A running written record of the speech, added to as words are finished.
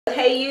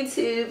Hey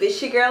YouTube,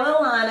 it's your girl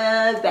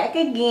Alana back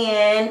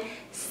again.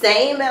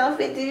 Same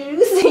outfit that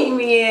you see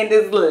me in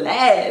this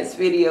last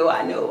video.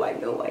 I know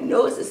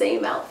it's the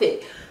same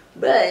outfit,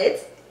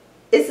 but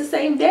it's the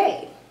same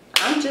day.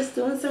 I'm just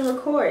doing some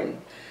recording.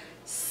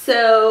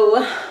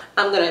 So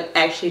I'm gonna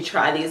actually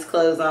try these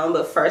clothes on,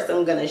 but first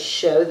I'm gonna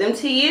show them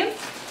to you.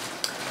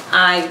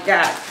 I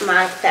got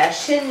my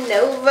Fashion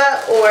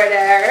Nova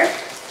order.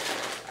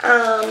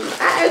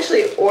 I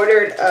actually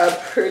ordered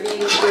a pretty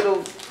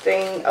little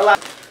thing,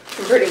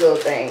 some pretty little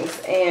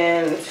things,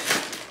 and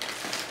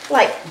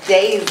like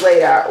days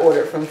later I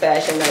ordered from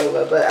Fashion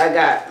Nova, but I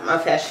got my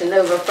Fashion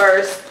Nova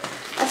first.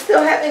 I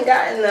still haven't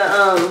gotten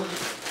the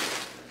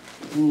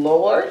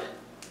Lord.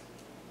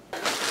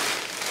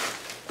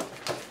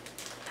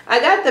 I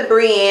got the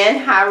Brienne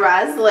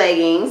high-rise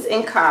leggings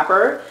in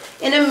copper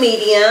in a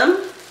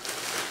medium,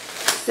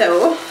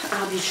 so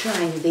I'll be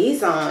trying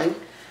these on.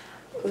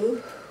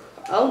 Ooh,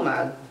 oh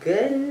my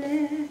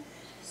goodness,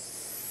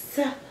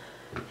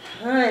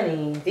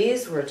 honey,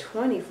 these were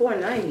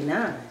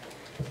 $24.99.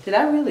 Did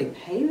I really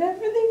pay that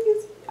for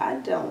these? I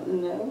don't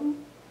know.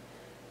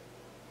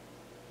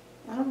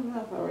 I don't know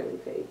if I really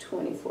paid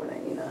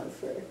 $24.99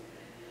 for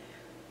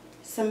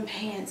some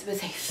pants,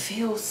 but they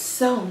feel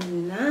so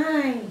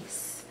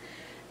nice.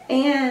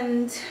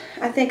 And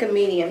I think a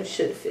medium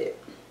should fit.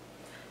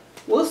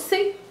 We'll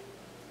see.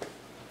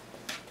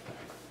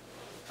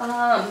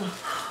 Oh,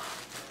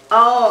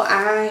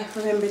 I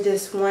remember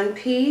this one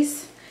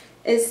piece.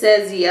 It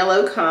says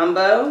yellow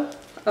combo.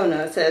 Oh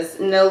no, it says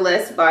no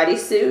less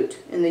bodysuit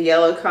in the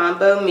yellow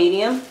combo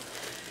medium.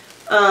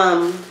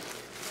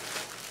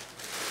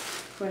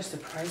 Where's the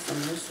price on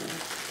this one?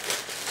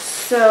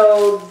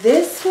 So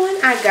this one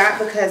I got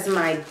because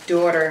my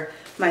daughter,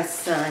 my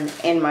son,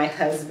 and my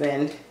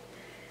husband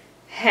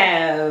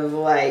have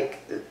like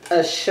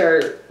a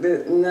shirt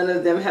that none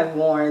of them have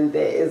worn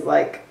that is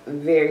like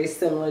very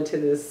similar to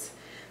this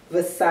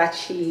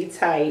Versace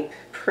type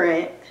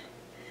print.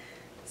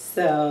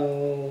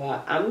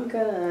 So I'm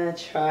gonna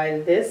try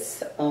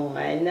this on.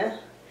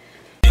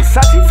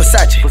 Versace,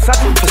 Versace,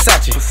 Versace,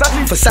 Versace,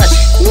 Versace,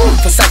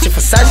 Versace,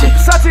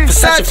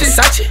 Versace,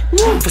 Versace,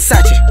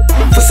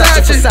 Versace,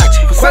 Versace,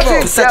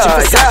 Versace, Versace,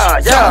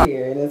 Versace.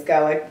 Here, and it's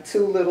got like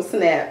two little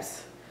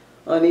snaps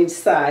on each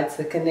side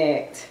to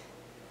connect.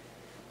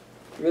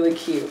 Really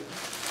cute.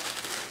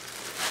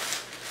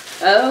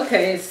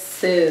 Okay,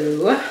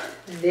 so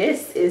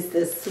this is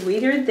the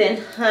Sweeter Than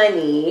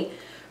Honey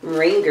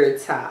ringer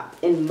top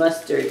in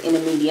mustard in a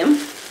medium.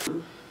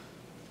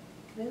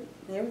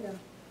 There we go.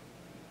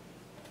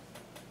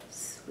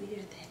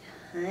 Sweeter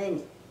Than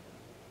Honey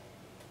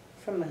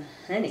from a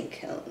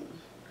honeycomb.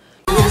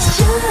 It's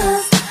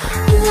just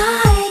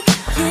like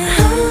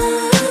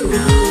honey.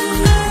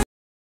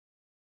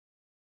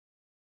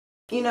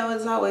 You know,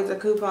 it's always a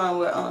coupon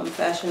with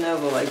Fashion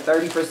Nova, like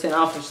 30%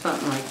 off or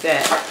something like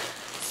that.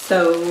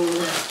 So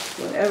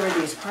whatever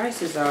these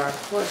prices are,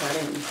 of course I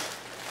didn't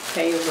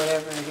pay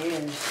whatever it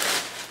is.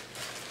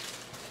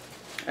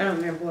 I don't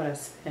remember what I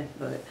spent,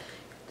 but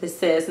this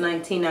says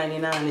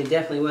 $19.99. It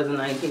definitely wasn't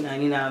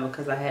 $19.99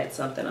 because I had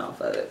something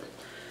off of it.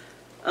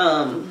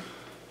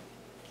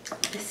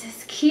 This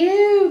is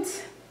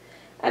cute.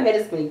 I bet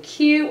it's gonna be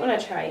cute when I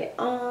try it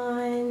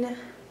on.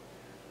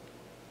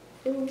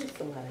 Ooh, there's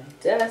a lot of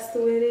dust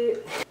with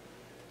it.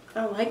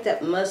 I like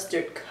that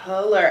mustard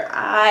color.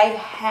 I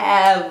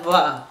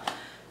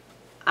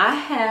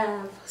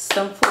have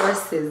some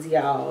forces,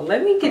 y'all.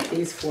 Let me get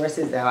these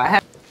forces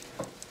out.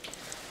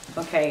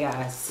 Okay,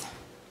 guys.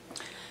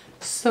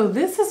 So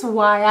this is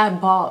why I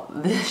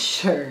bought this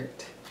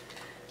shirt.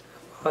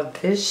 I bought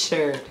this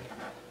shirt.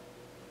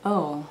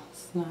 Oh,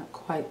 it's not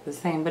quite the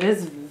same, but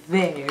it's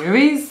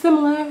very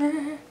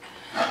similar.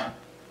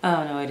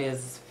 Oh no, it is.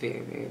 It's very,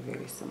 very,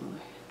 very similar.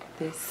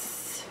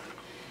 This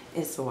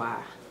is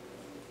why.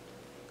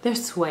 They're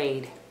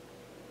suede.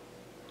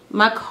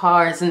 My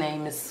car's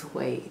name is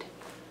Suede.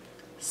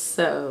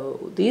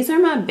 So these are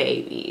my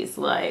babies.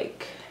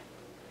 Like,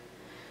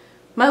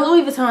 my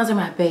Louis Vuittons are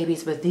my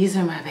babies, but these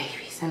are my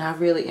babies. And I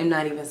really am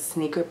not even a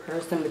sneaker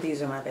person, but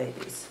these are my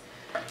babies.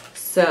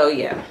 So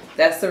yeah,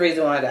 that's the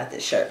reason why I got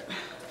this shirt.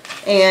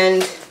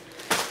 And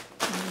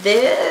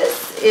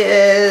this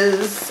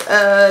is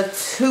a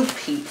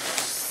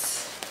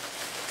two-piece.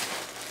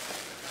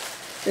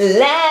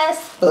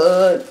 Last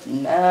but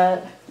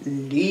not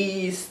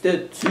least,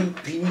 the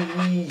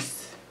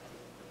two-piece.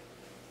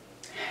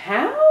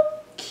 How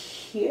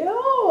cute.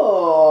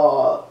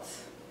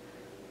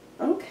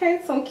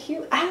 Okay, so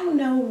cute. I don't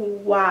know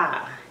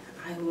why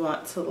I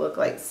want to look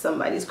like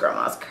somebody's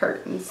grandma's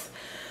curtains,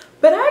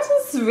 but I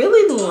just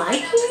really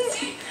like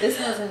it. This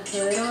has a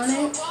hood on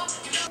it,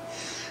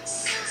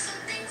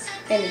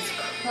 and it's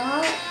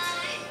cropped.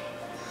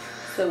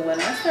 So when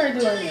I start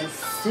doing the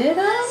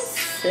sit-ups,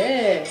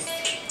 sis,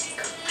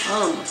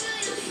 come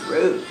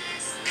through.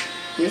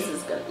 This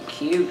is gonna be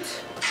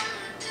cute.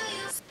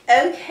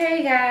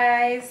 Okay,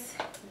 guys,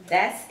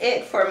 that's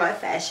it for my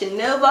Fashion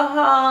Nova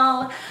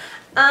haul.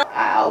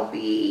 I'll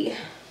be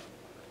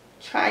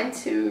trying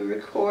to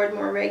record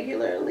more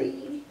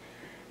regularly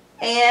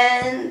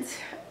And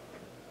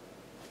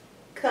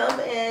come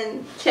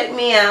and check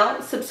me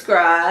out.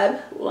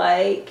 Subscribe,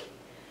 like.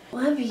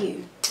 Love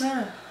you.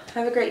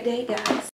 Have a great day, guys.